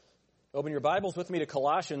Open your Bibles with me to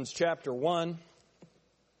Colossians chapter 1.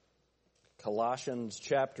 Colossians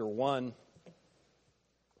chapter 1.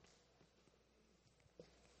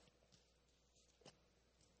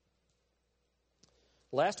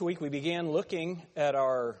 Last week we began looking at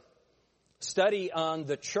our study on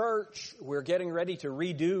the church. We're getting ready to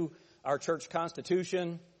redo our church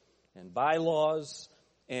constitution and bylaws,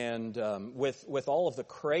 and with all of the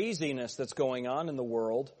craziness that's going on in the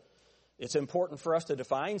world, it's important for us to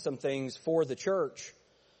define some things for the church.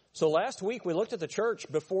 So last week we looked at the church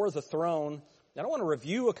before the throne, and I want to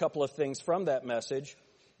review a couple of things from that message.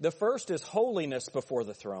 The first is holiness before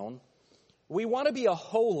the throne. We want to be a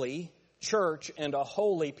holy church and a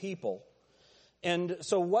holy people. And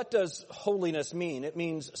so what does holiness mean? It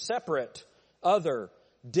means separate, other,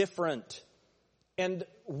 different. And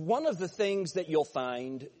one of the things that you'll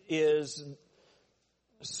find is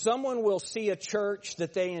someone will see a church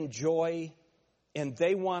that they enjoy, and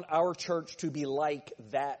they want our church to be like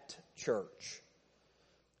that church.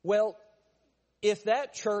 Well, if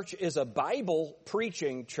that church is a Bible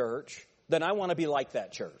preaching church, then I want to be like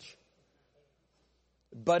that church.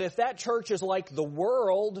 But if that church is like the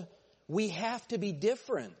world, we have to be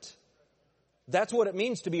different. That's what it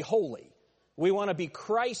means to be holy. We want to be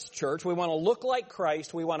Christ's church. We want to look like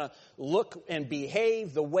Christ. We want to look and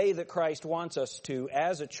behave the way that Christ wants us to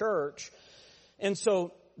as a church. And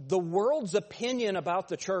so the world's opinion about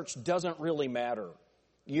the church doesn't really matter.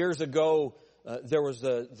 Years ago, there was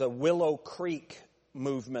the Willow Creek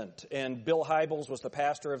movement, and Bill Hybels was the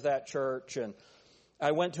pastor of that church. And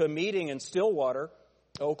I went to a meeting in Stillwater,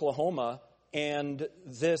 Oklahoma, and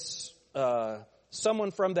this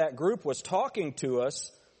someone from that group was talking to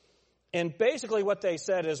us. And basically what they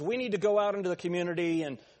said is, we need to go out into the community,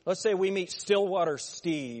 and let's say we meet Stillwater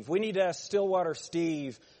Steve. We need to ask Stillwater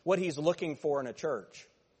Steve what he's looking for in a church.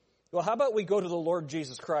 Well, how about we go to the Lord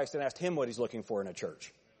Jesus Christ and ask him what he's looking for in a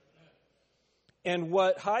church? And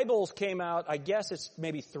what Hybels came out, I guess it's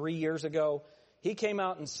maybe 3 years ago, he came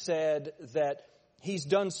out and said that he's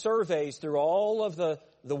done surveys through all of the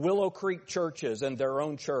Willow Creek churches and their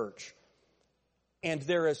own church. And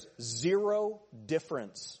there is zero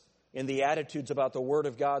difference in the attitudes about the Word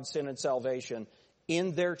of God, sin, and salvation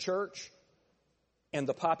in their church and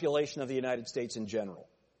the population of the United States in general.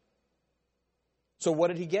 So what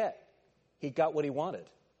did he get? He got what he wanted.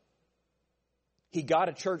 He got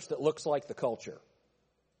a church that looks like the culture.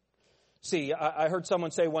 See, I heard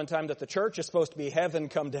someone say one time that the church is supposed to be heaven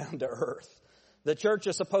come down to earth. The church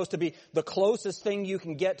is supposed to be the closest thing you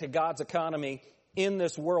can get to God's economy in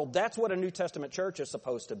this world. That's what a New Testament church is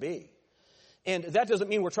supposed to be. And that doesn't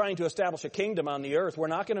mean we're trying to establish a kingdom on the earth. We're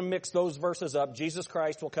not going to mix those verses up. Jesus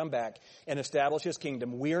Christ will come back and establish his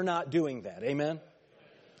kingdom. We're not doing that. Amen?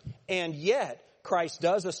 And yet, Christ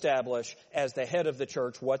does establish as the head of the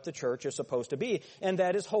church what the church is supposed to be. And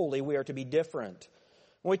that is holy. We are to be different.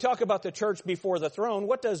 When we talk about the church before the throne,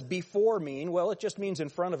 what does before mean? Well, it just means in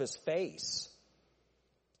front of his face.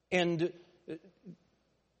 And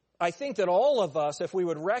I think that all of us, if we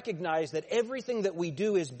would recognize that everything that we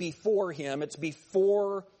do is before him, it's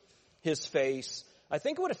before his face, I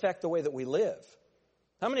think it would affect the way that we live.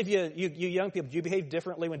 How many of you young people, do you behave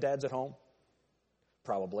differently when dad's at home?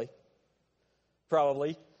 Probably.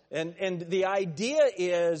 And the idea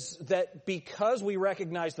is that because we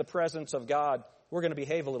recognize the presence of God, we're going to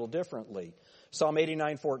behave a little differently. Psalm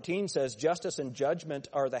 89:14 says, "Justice and judgment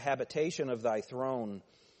are the habitation of thy throne.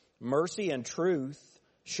 Mercy and truth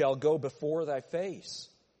shall go before thy face."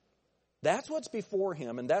 That's what's before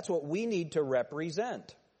him, and that's what we need to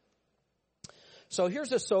represent. So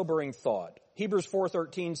here's a sobering thought. Hebrews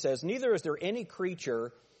 4:13 says, "Neither is there any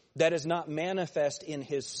creature that is not manifest in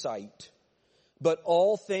his sight, but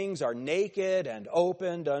all things are naked and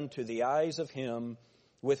opened unto the eyes of him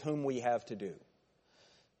with whom we have to do."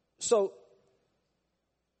 So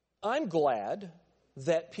I'm glad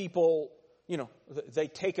that people, they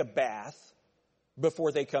take a bath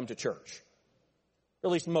before they come to church. Or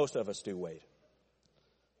at least most of us do, Wade.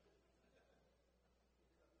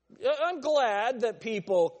 I'm glad that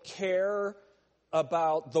people care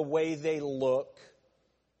about the way they look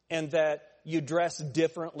and that you dress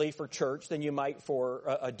differently for church than you might for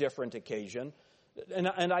a different occasion.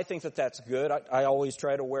 And I think that that's good. I always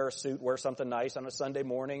try to wear a suit, wear something nice on a Sunday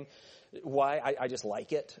morning. Why? I just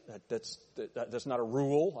like it. That's not a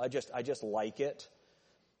rule. I just like it.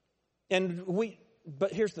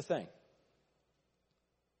 But here's the thing.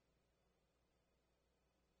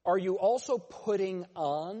 Are you also putting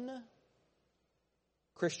on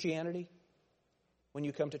Christianity when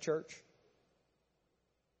you come to church?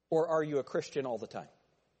 Or are you a Christian all the time?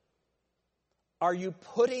 Are you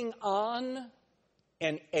putting on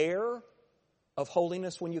an air of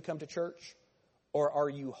holiness when you come to church? Or are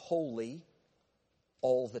you holy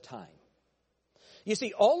all the time? You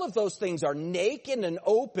see, all of those things are naked and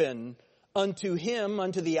open unto Him,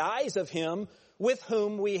 unto the eyes of Him with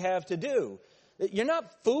whom we have to do. You're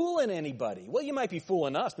not fooling anybody. Well, you might be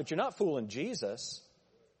fooling us, but you're not fooling Jesus.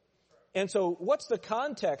 And so what's the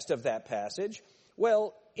context of that passage?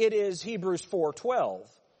 Well, it is Hebrews 4:12.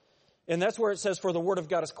 And that's where it says, for the word of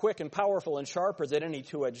God is quick and powerful and sharper than any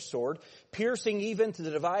two-edged sword, piercing even to the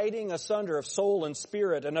dividing asunder of soul and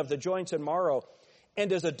spirit and of the joints and marrow,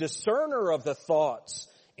 and is a discerner of the thoughts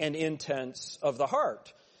and intents of the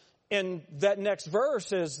heart. And that next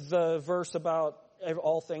verse is the verse about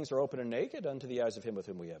all things are open and naked unto the eyes of Him with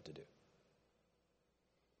whom we have to do.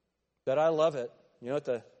 But I love it. You know what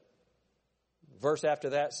the verse after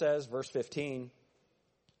that says? Verse 15.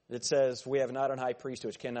 It says, we have not an high priest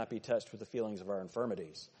which cannot be touched with the feelings of our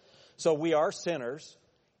infirmities. So we are sinners,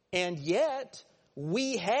 and yet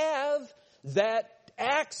we have that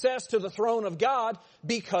access to the throne of God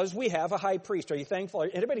because we have a high priest. Are you thankful?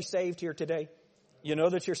 Anybody saved here today? You know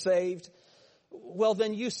that you're saved? Well,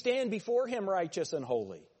 then you stand before Him righteous and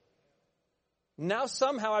holy. Now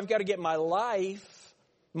somehow I've got to get my life,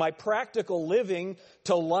 my practical living,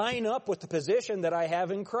 to line up with the position that I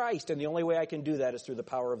have in Christ. And the only way I can do that is through the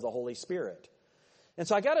power of the Holy Spirit. And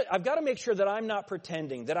so I've got to make sure that I'm not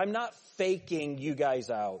pretending, that I'm not faking you guys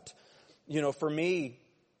out. You know, for me,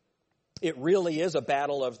 it really is a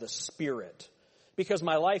battle of the Spirit. Because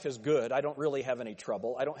my life is good. I don't really have any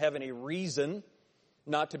trouble. I don't have any reason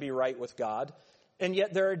not to be right with God. And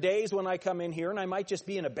yet there are days when I come in here and I might just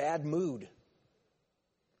be in a bad mood.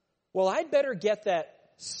 Well, I'd better get that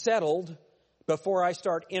settled before I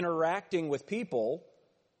start interacting with people,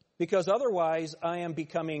 because otherwise I am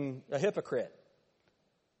becoming a hypocrite.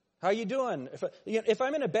 How you doing? If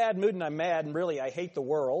I'm in a bad mood and I'm mad and really I hate the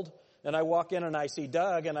world, and I walk in and I see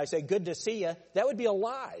Doug and I say, good to see you, that would be a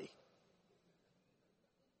lie.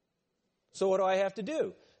 So what do I have to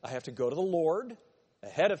do? I have to go to the Lord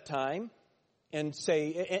ahead of time and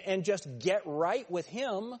say, and just get right with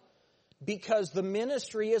Him, because the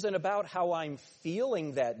ministry isn't about how I'm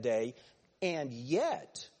feeling that day, and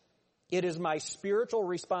yet it is my spiritual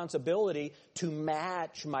responsibility to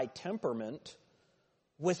match my temperament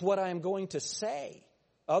with what I am going to say.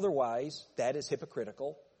 Otherwise, that is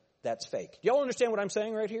hypocritical. That's fake. Do y'all understand what I'm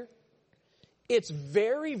saying right here? It's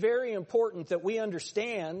very, very important that we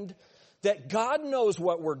understand that God knows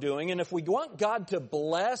what we're doing, and if we want God to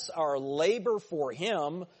bless our labor for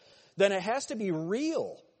Him, then it has to be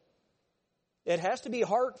real. It has to be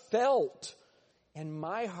heartfelt. And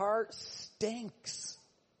my heart stinks.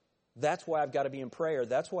 That's why I've got to be in prayer.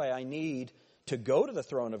 That's why I need to go to the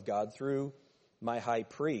throne of God through my high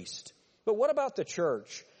priest. But what about the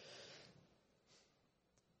church?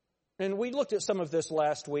 And we looked at some of this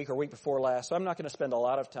last week or week before last, so I'm not going to spend a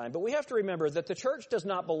lot of time. But we have to remember that the church does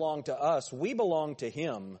not belong to us. We belong to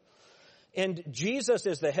Him. And Jesus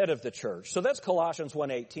is the head of the church. So that's Colossians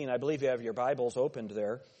 1:18. I believe you have your Bibles opened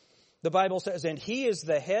there. The Bible says, and He is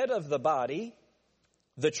the head of the body,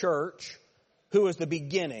 the church, who is the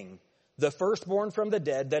beginning, the firstborn from the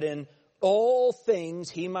dead, that in all things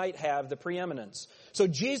He might have the preeminence. So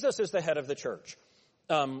Jesus is the head of the church.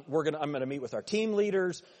 I'm going to meet with our team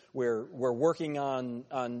leaders. We're working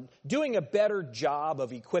on doing a better job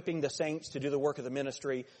of equipping the saints to do the work of the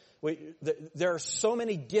ministry. There are so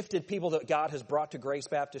many gifted people that God has brought to Grace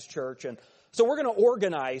Baptist Church, and so we're going to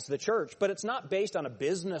organize the church, but it's not based on a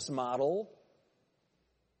business model.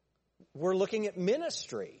 We're looking at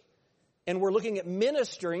ministry, and we're looking at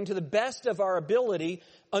ministering to the best of our ability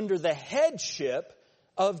under the headship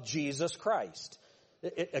of Jesus Christ.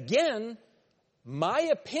 Again, my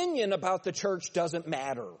opinion about the church doesn't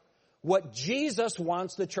matter. What Jesus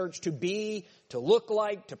wants the church to be, to look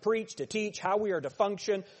like, to preach, to teach, how we are to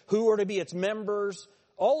function, who are to be its members,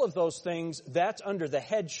 all of those things, that's under the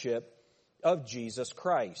headship of Jesus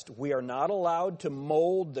Christ. We are not allowed to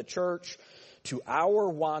mold the church to our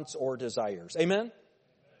wants or desires. Amen?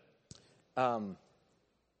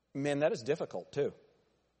 Man, that is difficult too.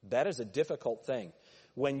 That is a difficult thing.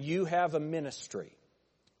 When you have a ministry,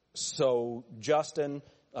 so Justin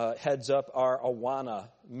heads up our Awana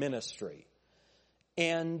ministry.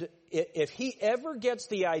 And if he ever gets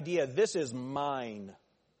the idea, this is mine,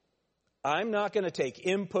 I'm not going to take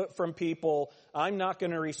input from people, I'm not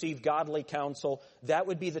going to receive godly counsel, that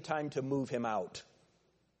would be the time to move him out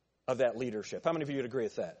of that leadership. How many of you would agree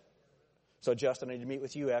with that? So Justin, I need to meet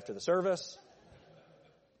with you after the service.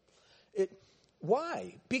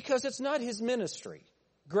 Why? Because it's not his ministry.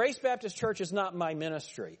 Grace Baptist Church is not my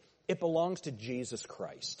ministry. It belongs to Jesus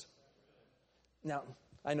Christ. Now,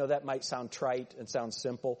 I know that might sound trite and sound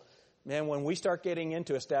simple. Man, when we start getting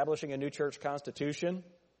into establishing a new church constitution,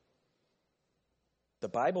 the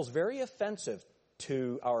Bible's very offensive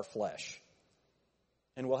to our flesh.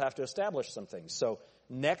 And we'll have to establish some things. So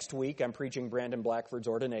next week, I'm preaching Brandon Blackford's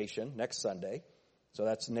ordination, next Sunday. So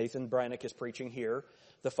that's Nathan Brannick is preaching here.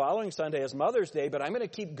 The following Sunday is Mother's Day, but I'm going to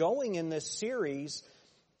keep going in this series.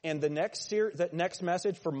 And the next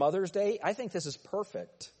message for Mother's Day, I think this is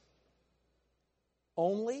perfect.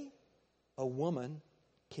 Only a woman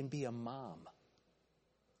can be a mom.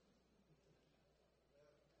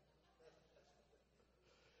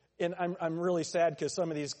 And I'm really sad because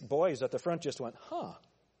some of these boys at the front just went, huh.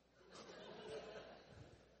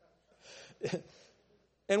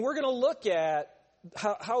 And we're going to look at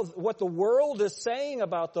how what the world is saying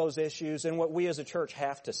about those issues and what we as a church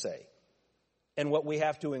have to say and what we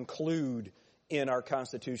have to include in our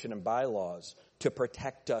Constitution and bylaws to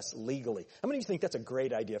protect us legally. How many of you think that's a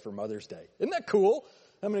great idea for Mother's Day? Isn't that cool?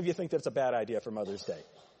 How many of you think that's a bad idea for Mother's Day?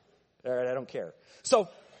 All right, I don't care. So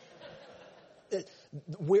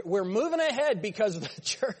we're moving ahead because the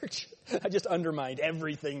church, I just undermined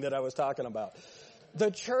everything that I was talking about. The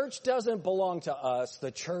church doesn't belong to us.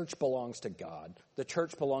 The church belongs to God. The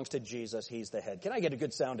church belongs to Jesus. He's the head. Can I get a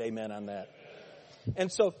good sound amen on that? And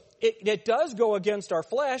so it does go against our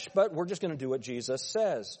flesh, but we're just going to do what Jesus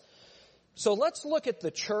says. So let's look at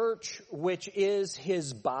the church, which is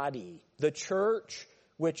his body. The church,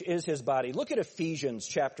 which is his body. Look at Ephesians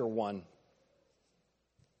chapter 1.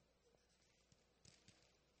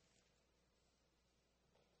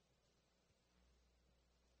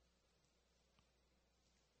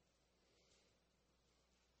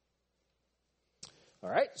 All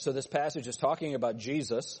right, so this passage is talking about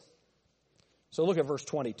Jesus. So look at verse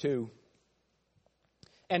 22.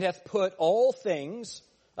 And hath put all things,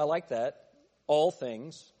 I like that, all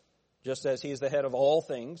things, just as he is the head of all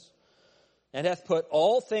things, and hath put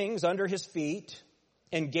all things under his feet,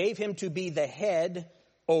 and gave him to be the head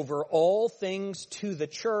over all things to the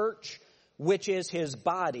church, which is his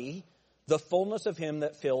body, the fullness of him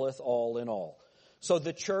that filleth all in all. So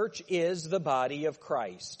the church is the body of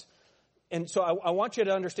Christ. And so I want you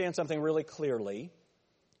to understand something really clearly,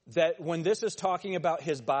 that when this is talking about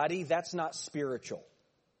his body, that's not spiritual.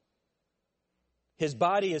 His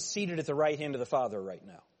body is seated at the right hand of the Father right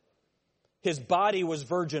now. His body was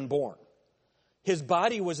virgin born. His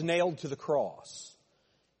body was nailed to the cross.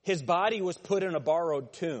 His body was put in a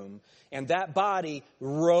borrowed tomb, and that body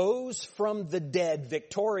rose from the dead,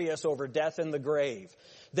 victorious over death and the grave.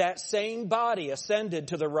 That same body ascended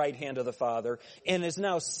to the right hand of the Father and is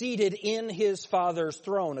now seated in his Father's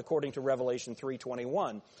throne, according to Revelation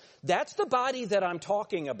 3:21. That's the body that I'm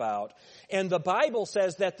talking about. And the Bible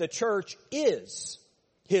says that the church is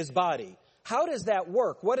his body. How does that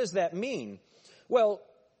work? What does that mean? Well,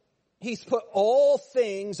 he's put all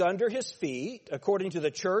things under his feet, according to the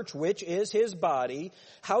church, which is his body.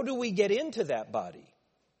 How do we get into that body?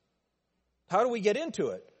 How do we get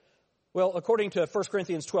into it? Well, according to 1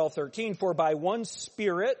 Corinthians 12:13, for by one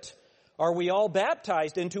Spirit are we all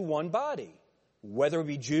baptized into one body, whether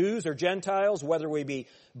we be Jews or Gentiles, whether we be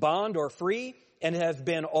bond or free, and have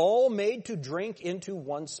been all made to drink into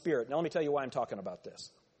one Spirit. Now let me tell you why I'm talking about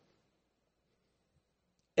this.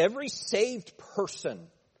 Every saved person,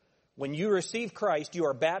 when you receive Christ, you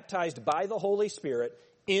are baptized by the Holy Spirit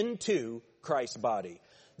into Christ's body.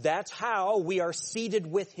 That's how we are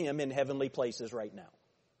seated with him in heavenly places right now.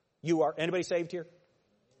 You are, anybody saved here?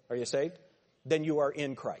 Are you saved? Then you are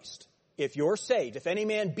in Christ. If you're saved, if any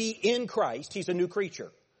man be in Christ, he's a new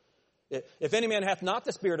creature. If any man hath not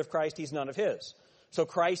the Spirit of Christ, he's none of his. So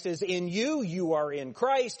Christ is in you, you are in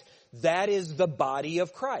Christ. That is the body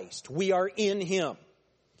of Christ. We are in him.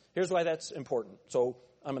 Here's why that's important. So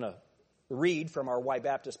I'm going to read from our Why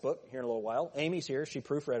Baptist book here in a little while. Amy's here. She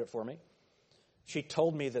proofread it for me. She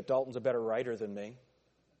told me that Dalton's a better writer than me.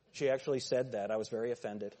 She actually said that. I was very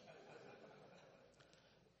offended.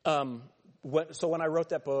 So when I wrote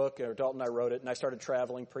that book, or Dalton and I wrote it, and I started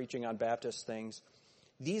traveling, preaching on Baptist things,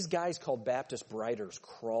 these guys called Baptist Writers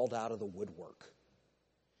crawled out of the woodwork.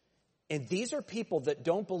 And these are people that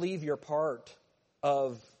don't believe you're part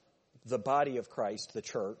of the body of Christ, the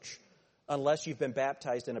church, unless you've been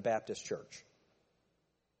baptized in a Baptist church.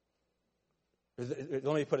 Let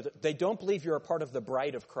me put it, they don't believe you're a part of the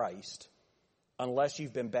bride of Christ unless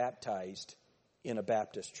you've been baptized in a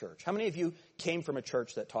Baptist church. How many of you came from a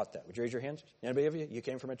church that taught that? Would you raise your hands? Anybody of you? You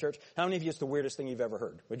came from a church? How many of you it's the weirdest thing you've ever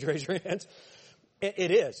heard? Would you raise your hands? It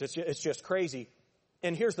is. It's just crazy.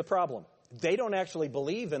 And here's the problem. They don't actually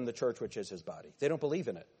believe in the church which is his body. They don't believe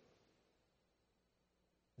in it.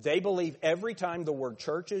 They believe every time the word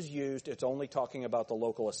church is used, it's only talking about the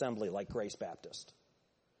local assembly, like Grace Baptist.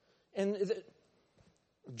 And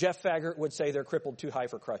Jeff Faggart would say they're crippled too high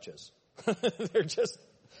for crutches. They're just,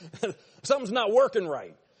 something's not working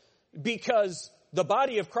right. Because the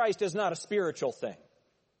body of Christ is not a spiritual thing.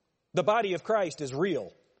 The body of Christ is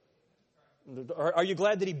real. Are you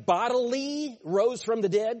glad that he bodily rose from the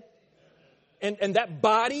dead? And that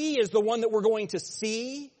body is the one that we're going to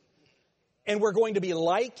see. And we're going to be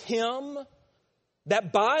like him.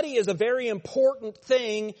 That body is a very important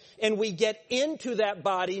thing, and we get into that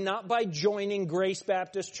body not by joining Grace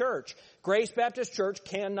Baptist Church. Grace Baptist Church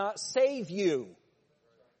cannot save you.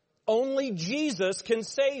 Only Jesus can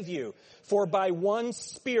save you. For by one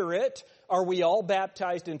Spirit are we all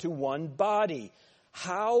baptized into one body.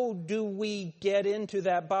 How do we get into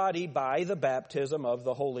that body? By the baptism of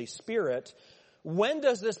the Holy Spirit. When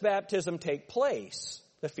does this baptism take place?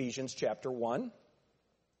 Ephesians chapter 1.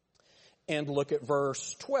 And look at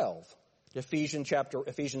verse 12. Ephesians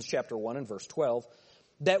chapter 1 and verse 12.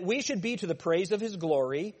 That we should be to the praise of his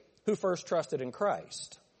glory, who first trusted in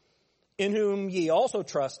Christ, in whom ye also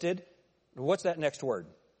trusted. What's that next word?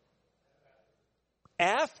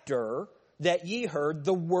 After that ye heard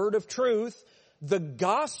the word of truth, the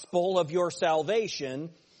gospel of your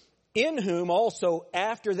salvation, in whom also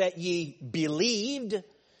after that ye believed,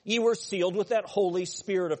 ye were sealed with that Holy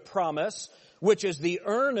Spirit of promise, which is the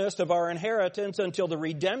earnest of our inheritance until the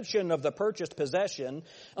redemption of the purchased possession,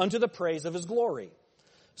 unto the praise of his glory.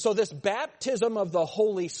 So this baptism of the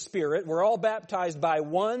Holy Spirit, we're all baptized by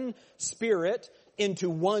one Spirit into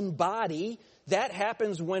one body. That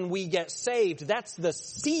happens when we get saved. That's the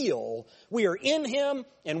seal. We are in him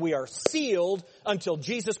and we are sealed until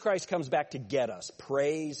Jesus Christ comes back to get us.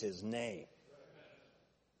 Praise his name.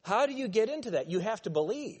 How do you get into that? You have to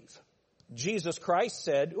believe. Jesus Christ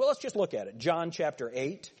said, well, let's just look at it. John chapter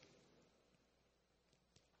 8.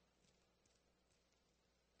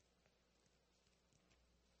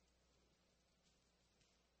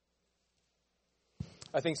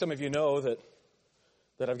 I think some of you know that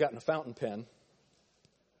I've gotten a fountain pen.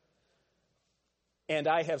 And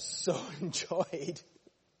I have so enjoyed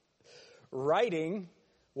writing.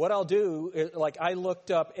 What I'll do, like I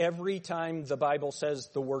looked up every time the Bible says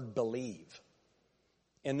the word believe.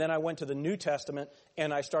 And then I went to the New Testament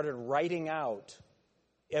and I started writing out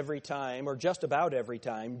every time, or just about every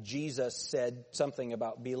time, Jesus said something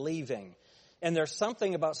about believing. And there's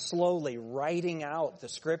something about slowly writing out the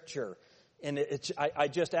Scripture. And I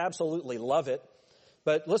just absolutely love it.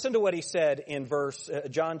 But listen to what he said in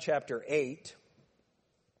John chapter 8.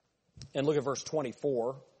 And look at verse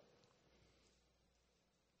 24.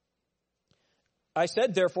 I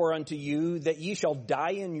said therefore unto you that ye shall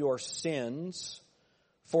die in your sins,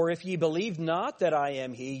 for if ye believe not that I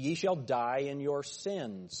am he, ye shall die in your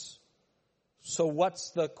sins. So what's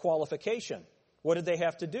the qualification? What did they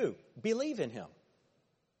have to do? Believe in him.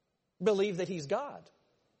 Believe that he's God.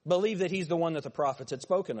 Believe that he's the one that the prophets had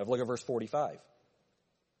spoken of. Look at verse 45.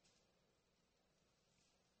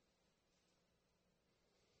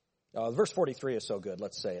 Verse 43 is so good.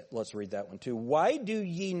 Let's say it. Let's read that one too. Why do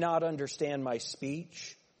ye not understand my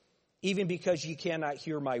speech, even because ye cannot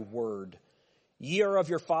hear my word? Ye are of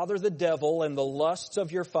your father the devil, and the lusts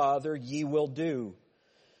of your father ye will do.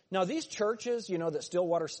 Now these churches, that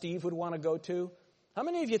Stillwater Steve would want to go to, how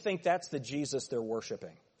many of you think that's the Jesus they're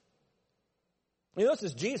worshiping? This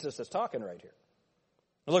is Jesus that's talking right here.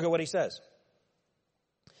 Look at what he says.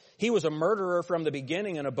 He was a murderer from the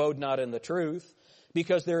beginning and abode not in the truth,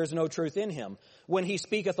 because there is no truth in him. When he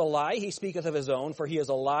speaketh a lie, he speaketh of his own, for he is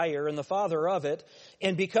a liar and the father of it.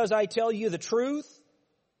 And because I tell you the truth,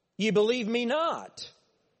 ye believe me not.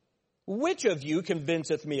 Which of you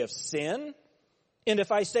convinceth me of sin? And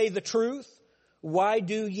if I say the truth, why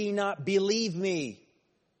do ye not believe me?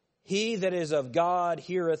 He that is of God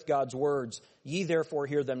heareth God's words. Ye therefore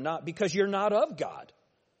hear them not, because you're not of God.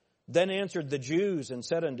 Then answered the Jews and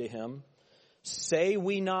said unto him, Say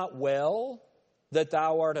we not well that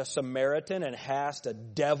thou art a Samaritan and hast a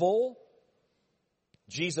devil?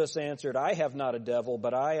 Jesus answered, I have not a devil,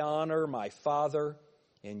 but I honor my Father,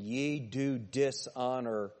 and ye do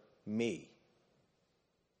dishonor me.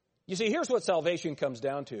 You see, here's what salvation comes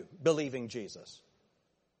down to: believing Jesus.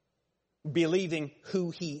 Believing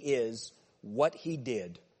who he is, what he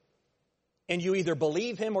did. And you either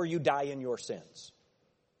believe him or you die in your sins.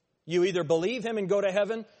 You either believe him and go to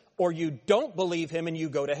heaven, or you don't believe him and you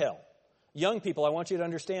go to hell. Young people, I want you to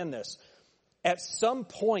understand this. At some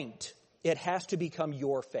point, it has to become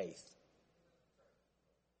your faith.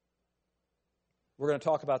 We're going to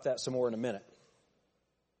talk about that some more in a minute.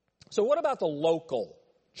 So what about the local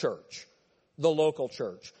church? the local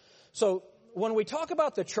church. So when we talk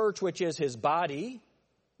about the church, which is his body,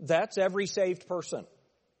 that's every saved person.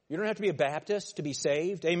 You don't have to be a Baptist to be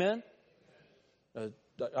saved. Amen?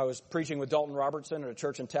 I was preaching with Dalton Robertson at a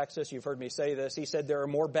church in Texas. You've heard me say this. He said there are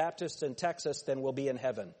more Baptists in Texas than will be in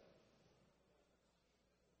heaven.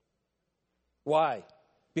 Why?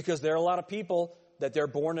 Because there are a lot of people that they're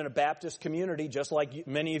born in a Baptist community, just like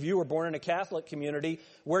many of you were born in a Catholic community.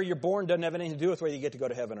 Where you're born doesn't have anything to do with whether you get to go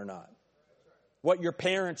to heaven or not. What your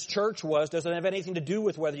parents' church was doesn't have anything to do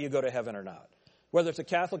with whether you go to heaven or not. Whether it's a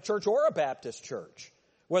Catholic church or a Baptist church.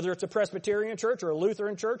 Whether it's a Presbyterian church or a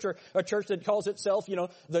Lutheran church or a church that calls itself,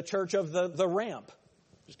 the church of the ramp.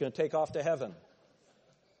 Just going to take off to heaven.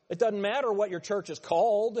 It doesn't matter what your church is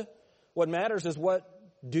called. What matters is what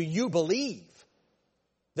do you believe?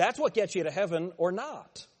 That's what gets you to heaven or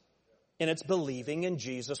not. And it's believing in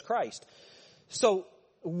Jesus Christ. So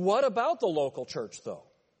what about the local church, though?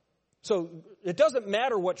 So it doesn't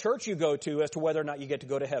matter what church you go to as to whether or not you get to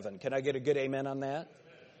go to heaven. Can I get a good amen on that?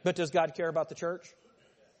 But does God care about the church?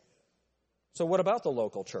 So what about the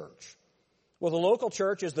local church? Well, the local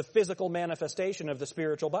church is the physical manifestation of the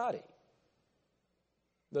spiritual body.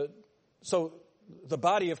 So the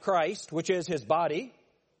body of Christ, which is his body,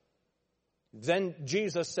 then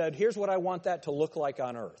Jesus said, here's what I want that to look like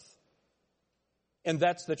on earth. And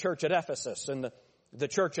that's the church at Ephesus and the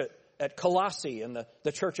church at Colossae and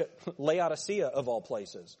the church at Laodicea of all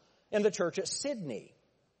places and the church at Sydney.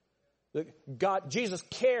 Jesus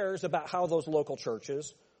cares about how those local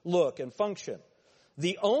churches look and function.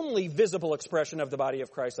 The only visible expression of the body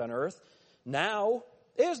of Christ on earth now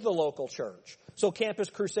is the local church. So Campus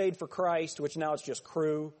Crusade for Christ, which now it's just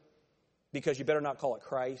Cru, because you better not call it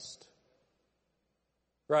Christ.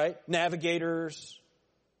 Right? Navigators,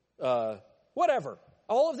 whatever.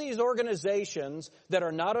 All of these organizations that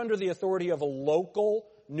are not under the authority of a local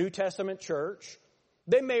New Testament church,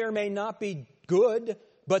 they may or may not be good,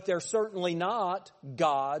 but they're certainly not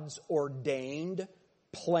God's ordained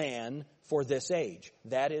plan for this age.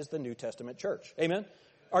 That is the New Testament church. Amen?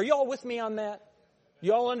 Are you all with me on that?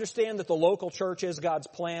 You all understand that the local church is God's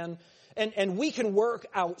plan? And we can work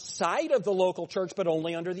outside of the local church, but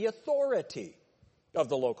only under the authority of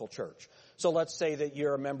the local church. So let's say that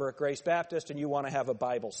you're a member at Grace Baptist and you want to have a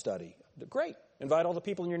Bible study. Great. Invite all the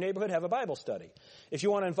people in your neighborhood, have a Bible study. If you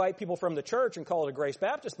want to invite people from the church and call it a Grace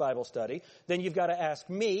Baptist Bible study, then you've got to ask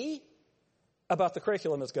me about the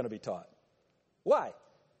curriculum that's going to be taught. Why?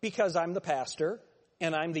 Because I'm the pastor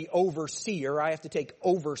and I'm the overseer. I have to take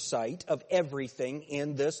oversight of everything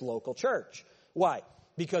in this local church. Why?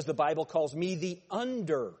 Because the Bible calls me the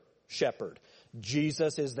under shepherd.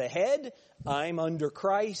 Jesus is the head. I'm under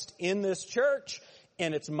Christ in this church,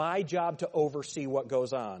 and it's my job to oversee what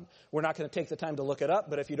goes on. We're not going to take the time to look it up,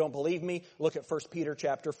 but if you don't believe me, look at 1 Peter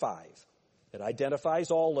chapter 5. It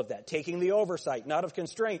identifies all of that, taking the oversight, not of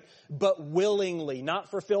constraint, but willingly, not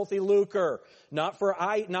for filthy lucre, not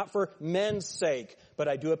for men's sake, but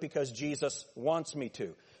I do it because Jesus wants me to.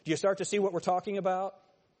 Do you start to see what we're talking about?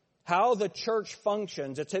 How the church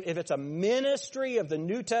functions. If it's a ministry of the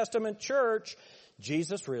New Testament church,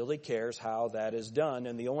 Jesus really cares how that is done.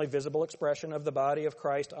 And the only visible expression of the body of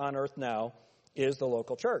Christ on earth now is the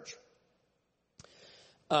local church.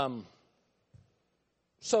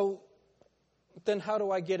 So then how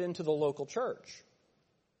do I get into the local church?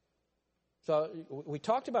 So we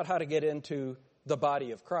talked about how to get into the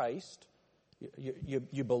body of Christ.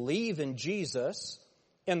 You believe in Jesus,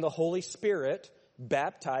 and the Holy Spirit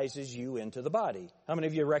baptizes you into the body. How many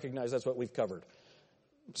of you recognize that's what we've covered?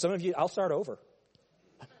 Some of you, I'll start over.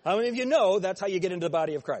 How many of you know that's how you get into the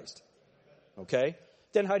body of Christ? Okay.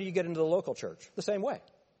 Then how do you get into the local church? The same way.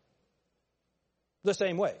 The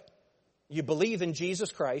same way. You believe in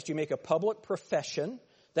Jesus Christ. You make a public profession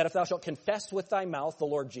that if thou shalt confess with thy mouth the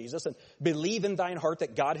Lord Jesus and believe in thine heart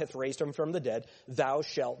that God hath raised him from the dead, thou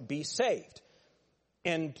shalt be saved.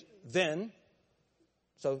 And then,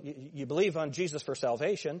 so you believe on Jesus for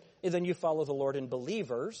salvation, and then you follow the Lord in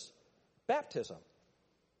believers' baptism.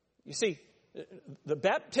 You see, the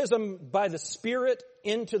baptism by the Spirit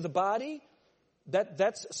into the body,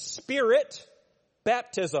 that's Spirit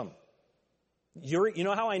baptism. You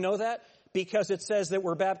know how I know that? Because it says that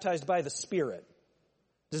we're baptized by the Spirit.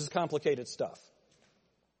 This is complicated stuff.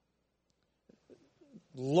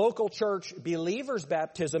 Local church believers'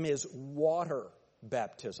 baptism is water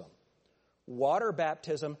baptism. Water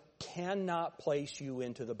baptism cannot place you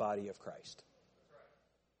into the body of Christ.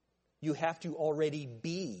 You have to already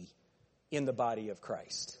be in the body of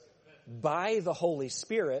Christ by the Holy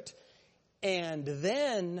Spirit, and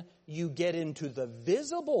then you get into the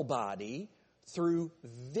visible body through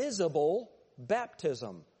visible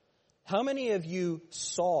baptism. How many of you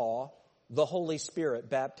saw the Holy Spirit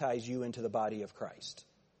baptize you into the body of Christ?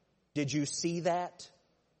 Did you see that?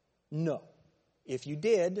 No. If you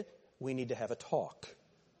did, we need to have a talk.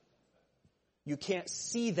 You can't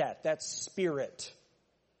see that. That's spirit.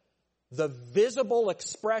 The visible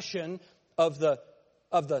expression of the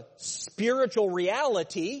spiritual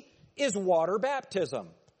reality is water baptism.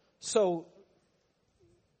 So,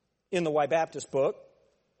 in the Why Baptist book,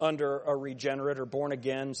 under a regenerate or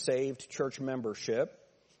born-again saved church membership,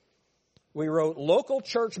 we wrote, local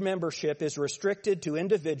church membership is restricted to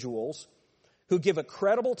individuals who give a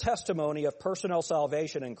credible testimony of personal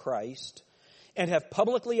salvation in Christ and have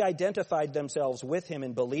publicly identified themselves with Him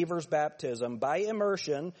in believers' baptism by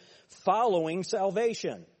immersion following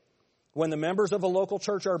salvation. When the members of a local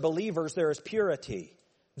church are believers, there is purity,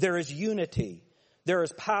 there is unity, there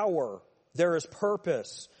is power, there is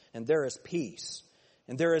purpose, and there is peace.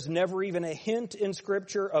 And there is never even a hint in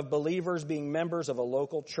Scripture of believers being members of a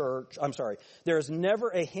local church. There is never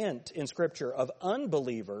a hint in Scripture of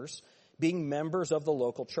unbelievers being members of the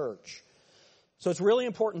local church. So it's really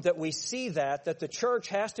important that we see that the church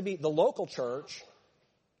has to be, the local church,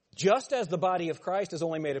 just as the body of Christ is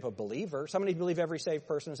only made up of believers. How many believe every saved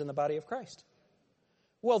person is in the body of Christ?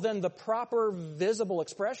 Well, then the proper visible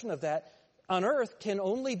expression of that on earth can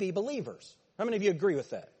only be believers. How many of you agree with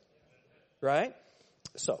that? Right?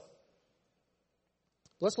 So,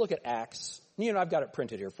 let's look at Acts. I've got it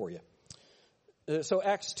printed here for you. So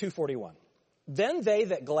Acts 2:41. Then they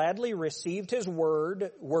that gladly received his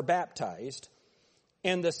word were baptized,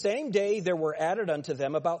 and the same day there were added unto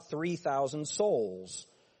them about 3,000 souls.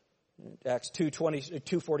 Acts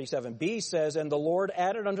 2:47b says, and the Lord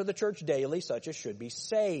added unto the church daily such as should be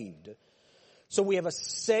saved. So we have a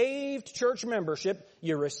saved church membership.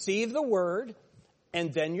 You receive the word,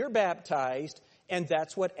 and then you're baptized, and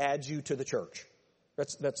that's what adds you to the church.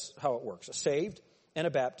 That's how it works. A saved and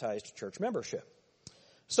a baptized church membership.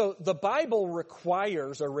 So the Bible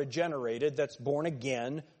requires a regenerated, that's born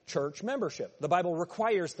again, church membership. The Bible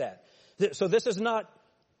requires that. So this is not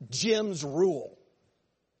Jim's rule.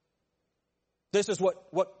 This is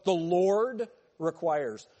what the Lord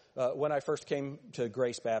requires. When I first came to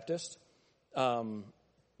Grace Baptist,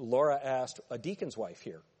 Laura asked a deacon's wife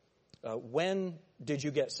here, when did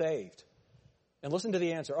you get saved? And listen to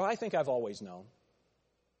the answer. I think I've always known.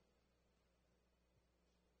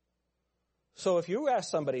 So if you ask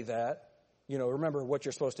somebody that, remember what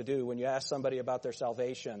you're supposed to do when you ask somebody about their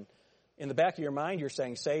salvation. In the back of your mind, you're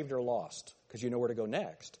saying saved or lost, because you know where to go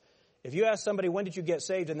next. If you ask somebody, when did you get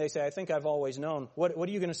saved? And they say, I think I've always known. What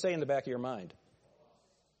are you going to say in the back of your mind?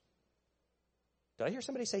 Did I hear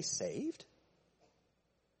somebody say saved?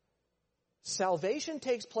 Salvation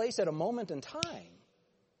takes place at a moment in time.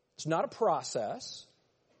 It's not a process,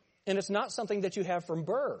 and it's not something that you have from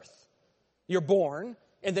birth. You're born,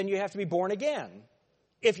 and then you have to be born again.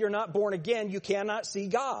 If you're not born again, you cannot see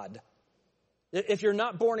God. If you're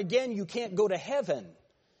not born again, you can't go to heaven.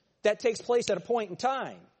 That takes place at a point in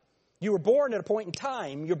time. You were born at a point in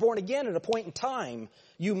time. You're born again at a point in time.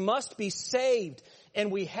 You must be saved,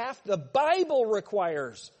 and the Bible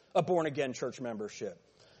requires a born-again church membership.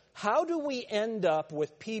 How do we end up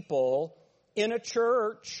with people in a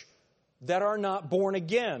church that are not born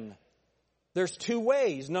again? There's two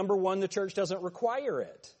ways. Number one, the church doesn't require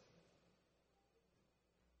it.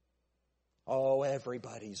 Oh,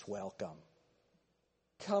 everybody's welcome.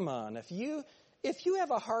 Come on. If you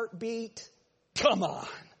have a heartbeat, come on.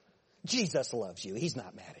 Jesus loves you. He's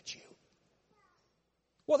not mad at you.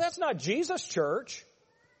 Well, that's not Jesus' church.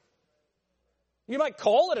 You might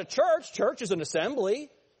call it a church. Church is an assembly.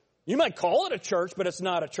 You might call it a church, but it's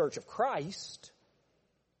not a church of Christ.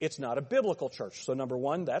 It's not a biblical church. So number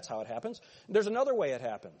one, that's how it happens. There's another way it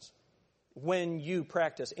happens. When you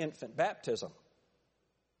practice infant baptism.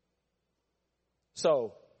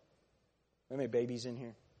 So, how many babies in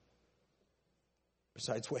here?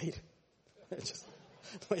 Besides Wade?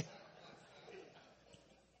 Wait.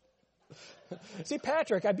 See,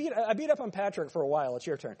 Patrick, I beat up on Patrick for a while. It's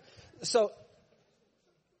your turn. So,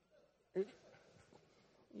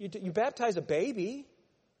 you baptize a baby.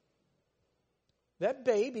 That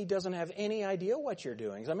baby doesn't have any idea what you're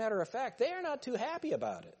doing. As a matter of fact, they are not too happy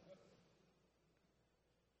about it.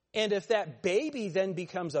 And if that baby then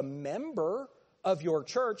becomes a member of your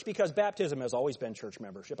church, because baptism has always been church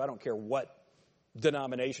membership. I don't care what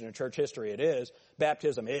denomination in church history it is.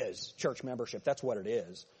 Baptism is church membership. That's what it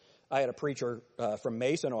is. I had a preacher from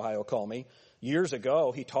Mason, Ohio, call me years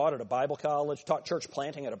ago. He taught at a Bible college, taught church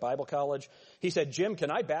planting at a Bible college. He said, Jim, can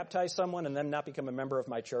I baptize someone and then not become a member of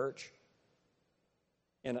my church?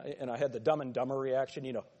 And I had the Dumb and Dumber reaction,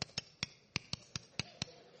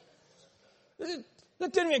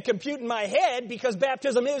 That didn't even compute in my head, because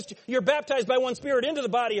baptism is, you're baptized by one Spirit into the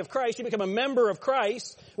body of Christ. You become a member of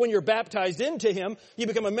Christ when you're baptized into Him. You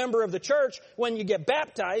become a member of the church when you get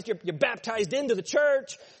baptized. You're baptized into the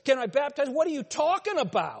church. Can I baptize? What are you talking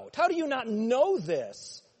about? How do you not know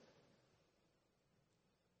this?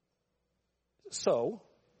 So,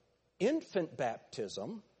 infant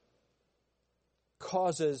baptism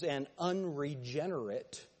causes an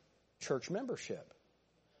unregenerate church membership.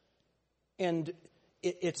 And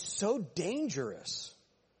it's so dangerous,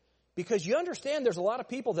 because you understand there's a lot of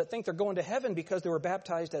people that think they're going to heaven because they were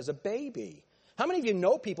baptized as a baby. How many of you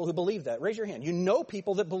know people who believe that? Raise your hand. You know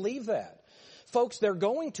people that believe that. Folks, they're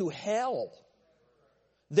going to hell.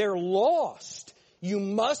 They're lost. You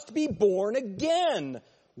must be born again.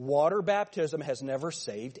 Water baptism has never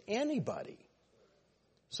saved anybody.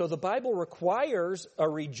 So the Bible requires a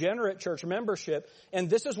regenerate church membership, and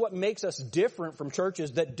this is what makes us different from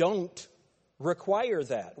churches that don't require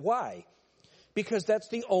that. Why? Because that's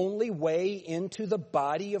the only way into the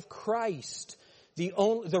body of Christ.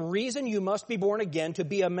 The reason you must be born again to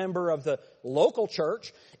be a member of the local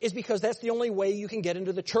church is because that's the only way you can get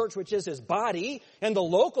into the church, which is His body, and the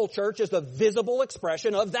local church is the visible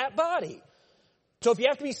expression of that body. So if you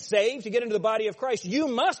have to be saved to get into the body of Christ, you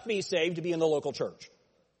must be saved to be in the local church.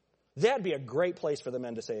 That'd be a great place for the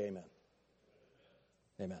men to say amen.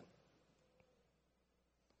 Amen.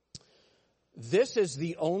 This is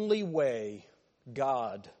the only way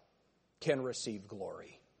God can receive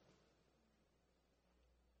glory.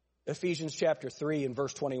 Ephesians chapter 3 and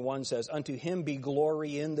verse 21 says, "Unto Him be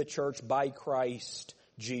glory in the church by Christ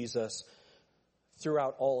Jesus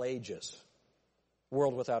throughout all ages,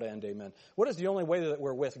 world without end." Amen. What is the only way that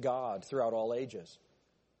we're with God throughout all ages?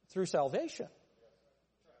 Through salvation.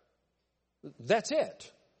 That's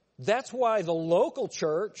it. That's why the local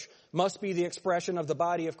church must be the expression of the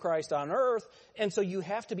body of Christ on earth, and so you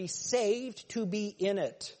have to be saved to be in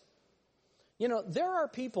it. You know, there are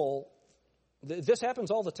people, this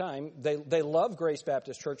happens all the time, they love Grace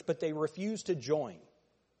Baptist Church, but they refuse to join.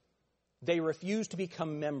 They refuse to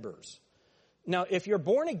become members. Now, if you're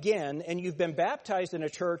born again and you've been baptized in a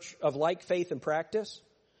church of like faith and practice,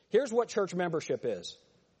 here's what church membership is.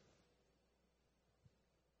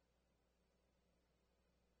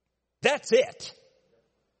 That's it.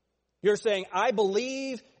 You're saying, I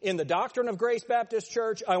believe in the doctrine of Grace Baptist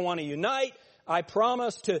Church. I want to unite. I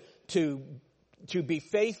promise to be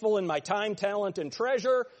faithful in my time, talent, and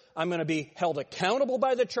treasure. I'm going to be held accountable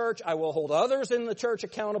by the church. I will hold others in the church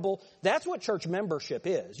accountable. That's what church membership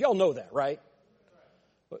is. Y'all know that, right?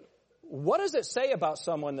 But what does it say about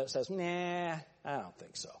someone that says, nah, I don't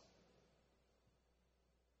think so?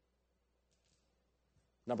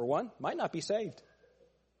 Number one, might not be saved.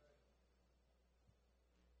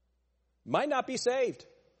 Might not be saved.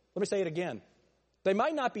 Let me say it again. They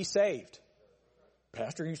might not be saved.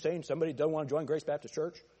 Pastor, are you saying somebody doesn't want to join Grace Baptist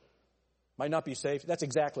Church? Might not be saved? That's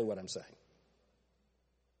exactly what I'm saying.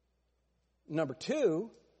 Number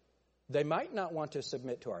two, they might not want to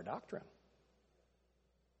submit to our doctrine.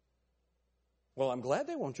 Well, I'm glad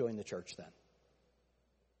they won't join the church then.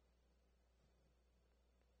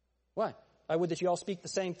 Why? I would that you all speak the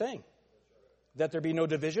same thing. That there be no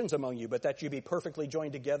divisions among you, but that you be perfectly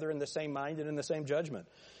joined together in the same mind and in the same judgment.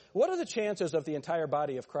 What are the chances of the entire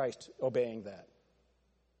body of Christ obeying that?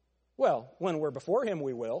 Well, when we're before Him,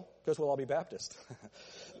 we will, because we'll all be Baptist.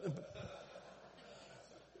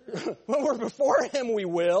 When we're before Him, we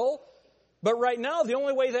will. But right now, the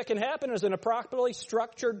only way that can happen is in a properly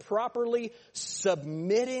structured, properly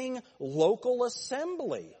submitting local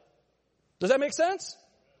assembly. Does that make sense?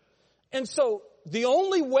 And so, the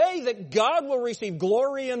only way that God will receive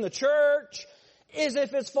glory in the church is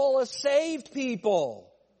if it's full of saved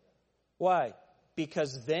people. Why?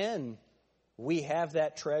 Because then we have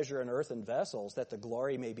that treasure in earthen vessels, that the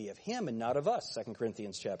glory may be of Him and not of us, 2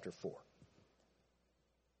 Corinthians chapter 4.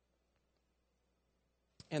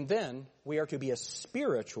 And then we are to be a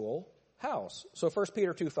spiritual house. So 1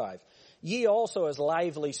 Peter 2:5. Ye also as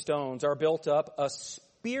lively stones are built up a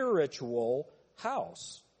spiritual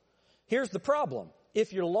house. Here's the problem.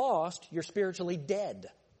 If you're lost, you're spiritually dead.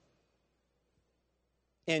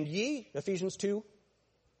 And ye, Ephesians 2,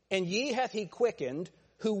 and ye hath He quickened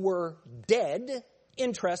who were dead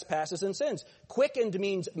in trespasses and sins. Quickened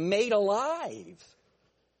means made alive.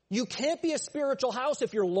 You can't be a spiritual house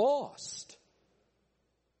if you're lost.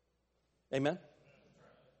 Amen?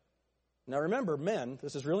 Now remember, men,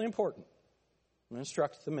 this is really important. I'm going to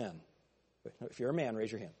instruct the men. If you're a man,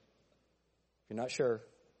 raise your hand. If you're not sure,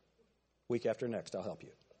 week after next, I'll help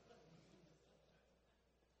you.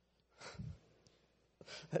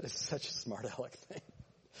 That is such a smart aleck thing.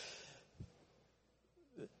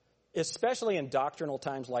 especially in doctrinal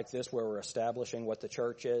times like this where we're establishing what the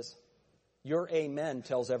church is, your amen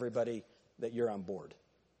tells everybody that you're on board.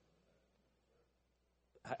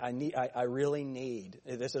 I really need,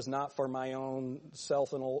 this is not for my own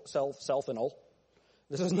self-inal.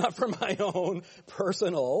 This is not for my own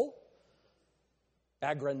personal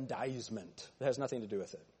aggrandizement. It has nothing to do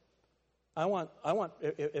with it. I want,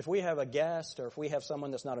 if we have a guest or if we have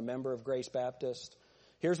someone that's not a member of Grace Baptist,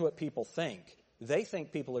 here's what people think. They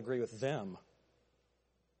think people agree with them.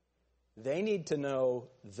 They need to know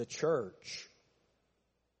the church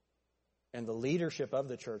and the leadership of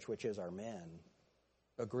the church, which is our men,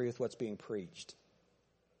 agree with what's being preached.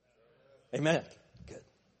 Amen. Good.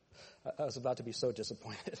 I was about to be so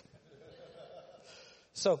disappointed.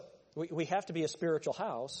 So we have to be a spiritual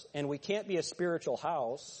house, and we can't be a spiritual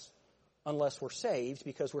house unless we're saved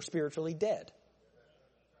because we're spiritually dead.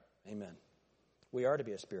 Amen. We are to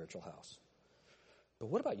be a spiritual house. But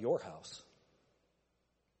what about your house?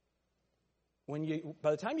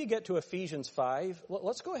 By the time you get to Ephesians 5,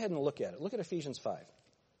 let's go ahead and look at it. Look at Ephesians 5.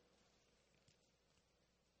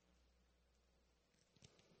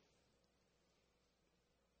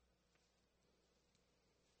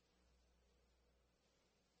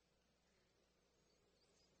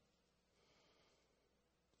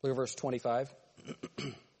 Look at verse 25.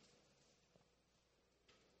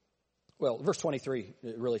 Well, verse 23,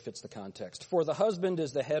 it really fits the context. For the husband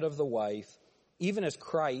is the head of the wife, even as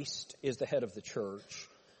Christ is the head of the church,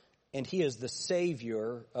 and he is the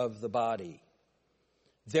Savior of the body.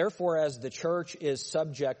 Therefore, as the church is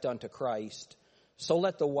subject unto Christ, so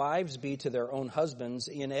let the wives be to their own husbands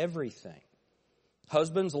in everything.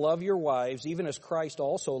 Husbands, love your wives, even as Christ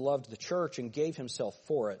also loved the church and gave himself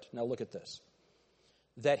for it. Now look at this.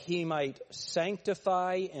 That he might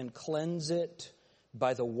sanctify and cleanse it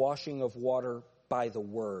by the washing of water by the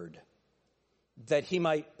word. That he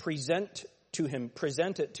might present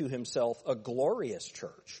it to himself a glorious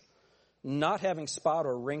church, not having spot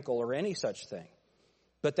or wrinkle or any such thing,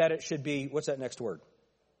 but that it should be, what's that next word?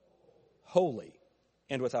 Holy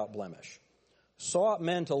and without blemish. So ought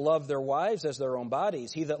men to love their wives as their own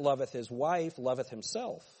bodies. He that loveth his wife loveth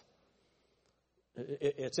himself.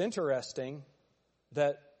 It's interesting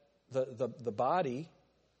that the body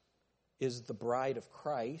is the bride of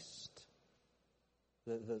Christ.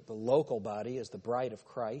 The local body is the bride of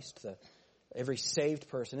Christ. Every saved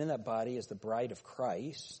person in that body is the bride of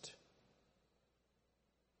Christ.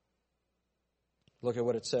 Look at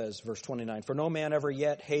what it says, verse 29. For no man ever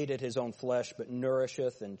yet hated his own flesh, but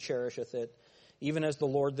nourisheth and cherisheth it, even as the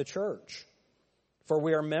Lord the church. For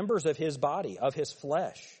we are members of his body, of his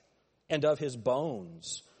flesh, and of his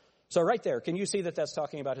bones. So right there, can you see that that's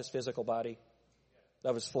talking about his physical body?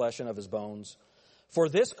 Of his flesh and of his bones. For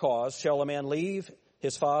this cause shall a man leave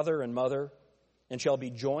his father and mother, and shall be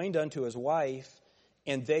joined unto his wife,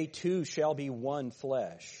 and they two shall be one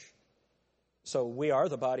flesh. So we are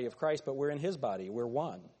the body of Christ, but we're in his body. We're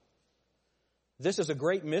one. This is a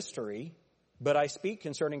great mystery, but I speak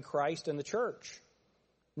concerning Christ and the church.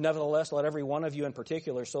 Nevertheless, let every one of you in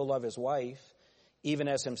particular so love his wife, even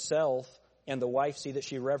as himself, and the wife see that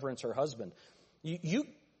she reverence her husband.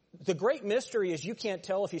 The great mystery is you can't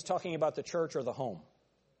tell if he's talking about the church or the home.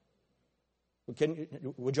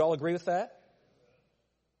 Would you all agree with that?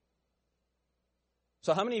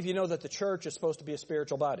 So how many of you know that the church is supposed to be a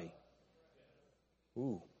spiritual body?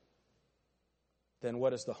 Ooh. Then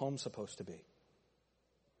what is the home supposed to be?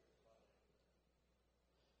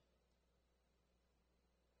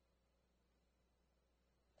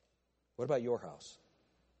 What about your house?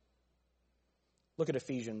 Look at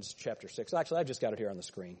Ephesians chapter 6. Actually, I've just got it here on the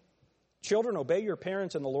screen. Children, obey your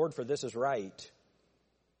parents in the Lord, for this is right.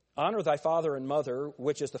 Honor thy father and mother,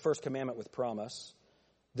 which is the first commandment with promise,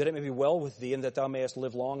 that it may be well with thee, and that thou mayest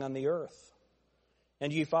live long on the earth.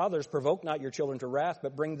 And ye fathers, provoke not your children to wrath,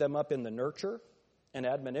 but bring them up in the nurture and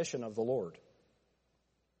admonition of the Lord.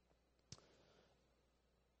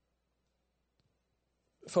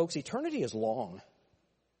 Folks, eternity is long.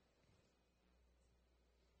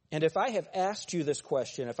 And if I have asked you this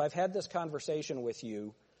question, if I've had this conversation with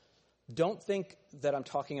you, don't think that I'm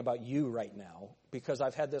talking about you right now, because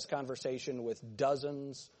I've had this conversation with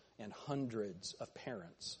dozens and hundreds of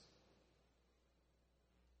parents.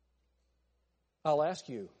 I'll ask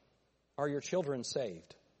you, are your children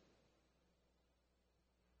saved?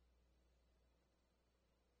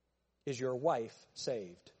 Is your wife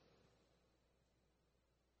saved?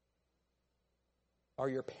 Are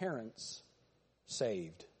your parents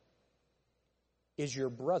saved? Is your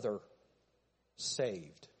brother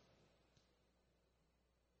saved?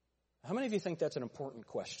 How many of you think that's an important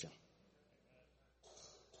question?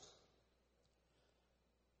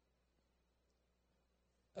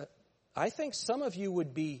 I think some of you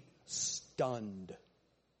would be stunned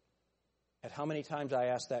at how many times I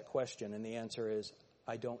ask that question, and the answer is,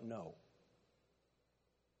 I don't know.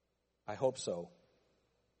 I hope so.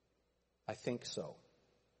 I think so.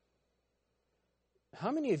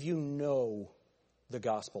 How many of you know the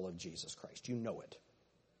gospel of Jesus Christ? You know it.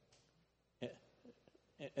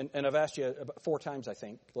 And I've asked you about 4 times, I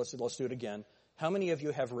think. Let's do it again. How many of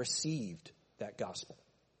you have received that gospel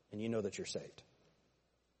and you know that you're saved?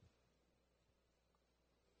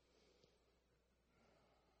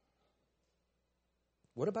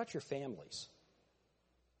 What about your families?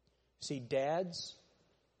 See, dads,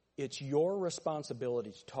 it's your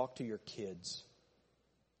responsibility to talk to your kids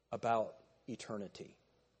about eternity.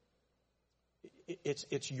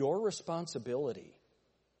 It's your responsibility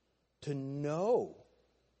to know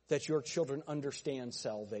that your children understand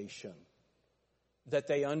salvation, that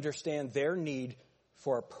they understand their need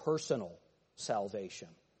for a personal salvation.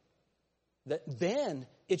 That then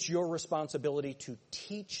it's your responsibility to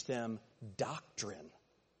teach them doctrine.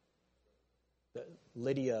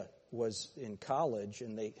 Lydia was in college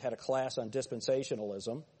and they had a class on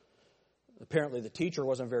dispensationalism. Apparently the teacher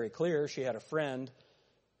wasn't very clear. She had a friend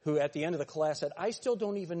who at the end of the class said, I still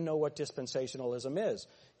don't even know what dispensationalism is.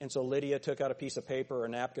 And so Lydia took out a piece of paper or a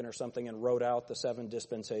napkin or something and wrote out the 7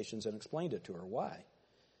 dispensations and explained it to her. Why?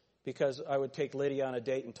 Because I would take Lydia on a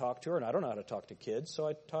date and talk to her, and I don't know how to talk to kids, so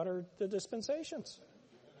I taught her the dispensations.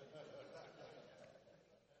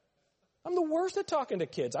 I'm the worst at talking to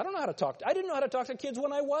kids. I don't know how to talk. I didn't know how to talk to kids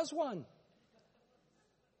when I was one.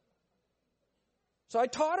 So I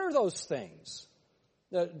taught her those things.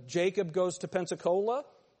 Jacob goes to Pensacola,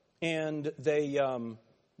 and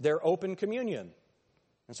they're open communion.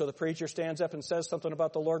 And so the preacher stands up and says something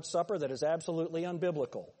about the Lord's Supper that is absolutely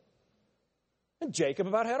unbiblical. And Jacob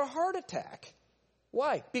about had a heart attack.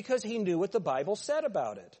 Why? Because he knew what the Bible said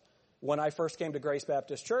about it. When I first came to Grace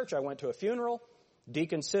Baptist Church, I went to a funeral.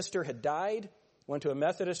 Deacon's sister had died. Went to a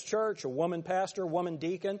Methodist church, a woman pastor, woman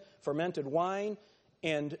deacon, fermented wine.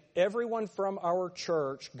 And everyone from our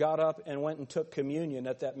church got up and went and took communion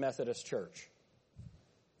at that Methodist church.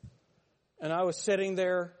 And I was sitting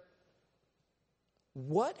there,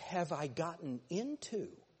 what have I gotten into?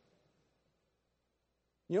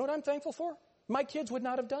 You know what I'm thankful for? My kids would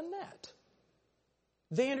not have done that.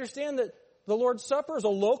 They understand that the Lord's Supper is a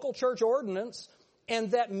local church ordinance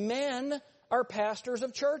and that men are pastors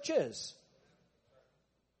of churches.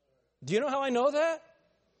 Do you know how I know that?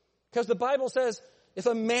 Because the Bible says, if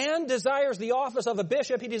a man desires the office of a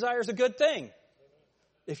bishop, he desires a good thing.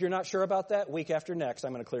 If you're not sure about that, week after next,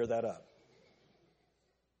 I'm going to clear that up.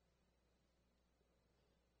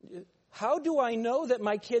 How do I know that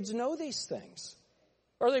my kids know these things?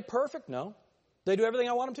 Are they perfect? No. They do everything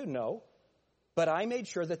I want them to? No. But I made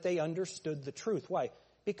sure that they understood the truth. Why?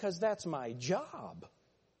 Because that's my job.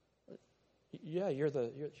 Yeah, you're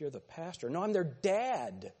the pastor. No, I'm their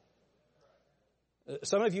dad.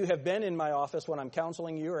 Some of you have been in my office when I'm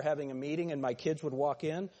counseling you or having a meeting and my kids would walk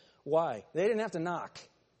in. Why? They didn't have to knock.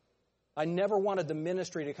 I never wanted the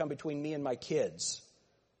ministry to come between me and my kids.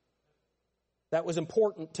 That was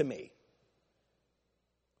important to me.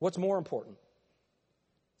 What's more important?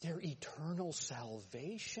 Their eternal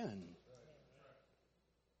salvation.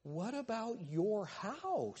 What about your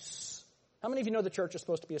house? How many of you know the church is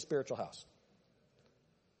supposed to be a spiritual house?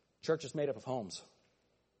 Church is made up of homes.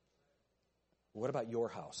 What about your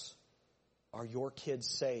house? Are your kids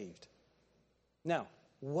saved? Now,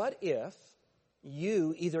 what if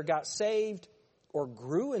you either got saved or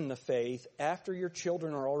grew in the faith after your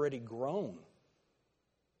children are already grown?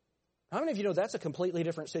 How many of you know that's a completely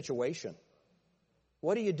different situation?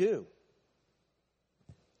 What do?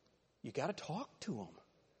 You got to talk to them.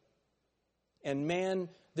 And man,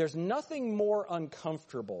 there's nothing more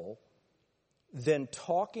uncomfortable than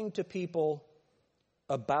talking to people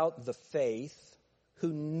about the faith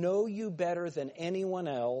who know you better than anyone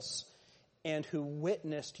else and who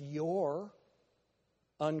witnessed your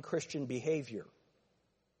unchristian behavior.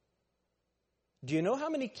 Do you know how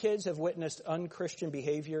many kids have witnessed unchristian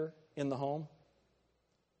behavior in the home?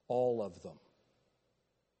 All of them.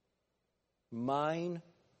 Mine,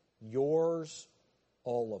 yours,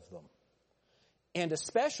 all of them. And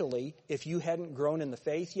especially if you hadn't grown in the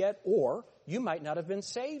faith yet, or you might not have been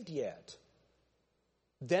saved yet.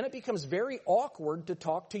 Then it becomes very awkward to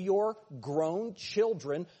talk to your grown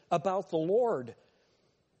children about the Lord.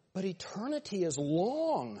 But eternity is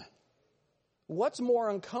long. What's more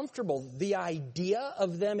uncomfortable, the idea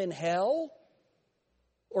of them in hell?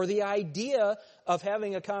 Or the idea of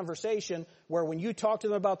having a conversation where when you talk to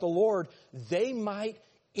them about the Lord, they might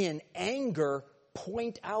in anger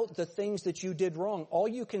point out the things that you did wrong. All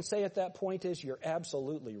you can say at that point is, you're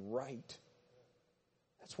absolutely right.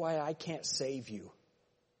 That's why I can't save you.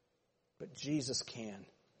 But Jesus can.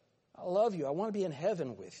 I love you. I want to be in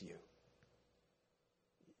heaven with you.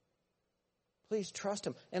 Please trust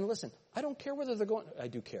him. And listen, I don't care whether they're going... I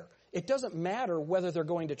do care. It doesn't matter whether they're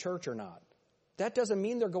going to church or not. That doesn't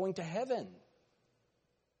mean they're going to heaven.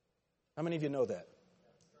 How many of you know that?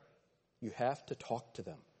 You have to talk to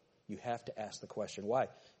them. You have to ask the question. Why?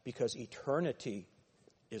 Because eternity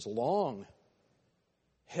is long.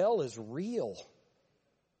 Hell is real.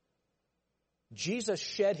 Jesus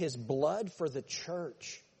shed his blood for the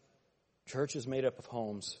church. Church is made up of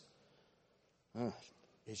homes.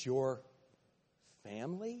 Is your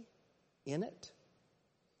family in it?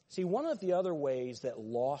 See, one of the other ways that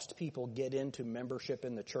lost people get into membership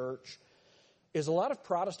in the church is a lot of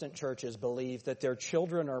Protestant churches believe that their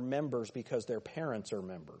children are members because their parents are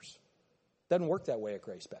members. Doesn't work that way at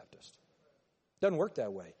Grace Baptist. Doesn't work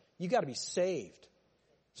that way. You got to be saved.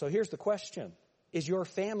 So here's the question. Is your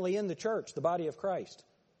family in the church, the body of Christ?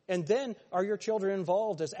 And then, are your children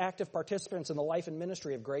involved as active participants in the life and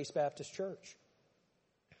ministry of Grace Baptist Church?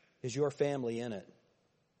 Is your family in it?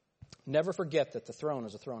 Never forget that the throne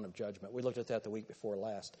is a throne of judgment. We looked at that the week before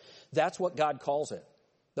last. That's what God calls it,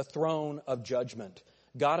 the throne of judgment.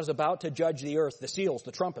 God is about to judge the earth. The seals,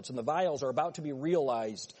 the trumpets, and the vials are about to be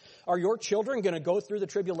realized. Are your children going to go through the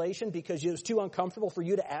tribulation because it was too uncomfortable for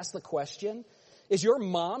you to ask the question? Is your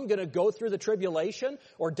mom going to go through the tribulation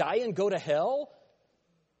or die and go to hell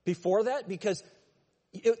before that because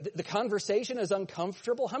the conversation is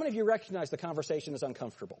uncomfortable? How many of you recognize the conversation is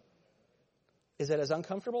uncomfortable? Is it as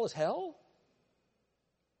uncomfortable as hell?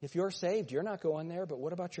 If you're saved, you're not going there, but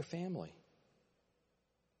what about your family?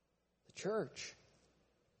 The church,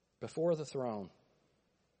 before the throne.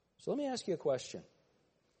 So let me ask you a question.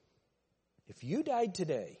 If you died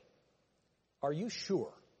today, are you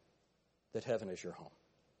sure that heaven is your home?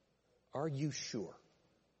 Are you sure?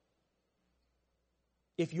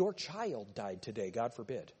 If your child died today, God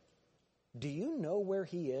forbid, do you know where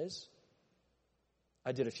he is?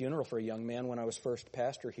 I did a funeral for a young man when I was first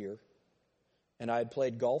pastor here, and I had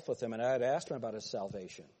played golf with him, and I had asked him about his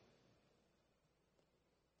salvation.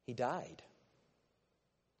 He died.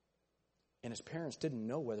 And his parents didn't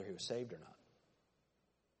know whether he was saved or not.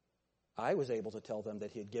 I was able to tell them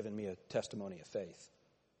that he had given me a testimony of faith.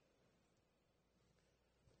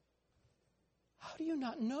 How do you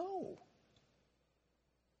not know?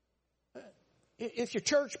 If you're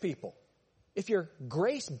church people, if you're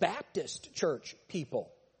Grace Baptist Church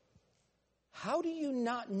people, how do you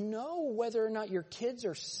not know whether or not your kids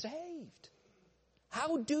are saved?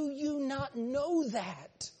 How do you not know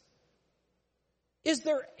that? Is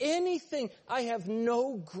there anything? I have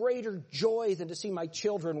no greater joy than to see my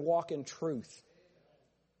children walk in truth.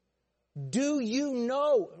 Do you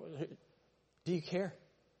know? Do you care?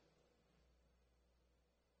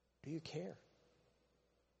 Do you care?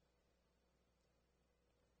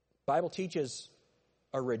 The Bible teaches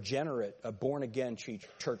a regenerate, a born-again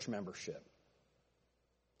church membership.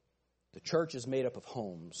 The church is made up of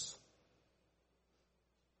homes.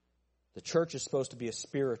 The church is supposed to be a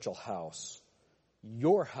spiritual house.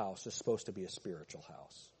 Your house is supposed to be a spiritual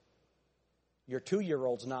house. Your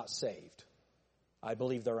 2-year-old's not saved. I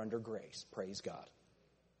believe they're under grace. Praise God.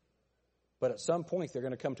 But at some point, they're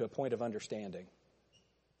going to come to a point of understanding.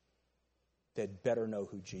 They'd better know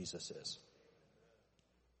who Jesus is.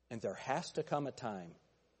 And there has to come a time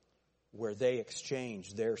where they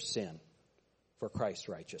exchange their sin for Christ's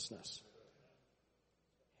righteousness.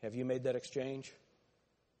 Have you made that exchange?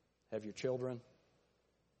 Have your children?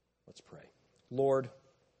 Let's pray. Lord,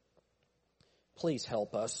 please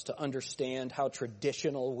help us to understand how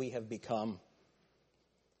traditional we have become.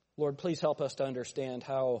 Lord, please help us to understand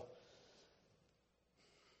how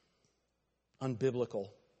unbiblical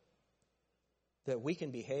that we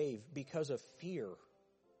can behave because of fear,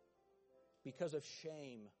 because of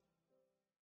shame,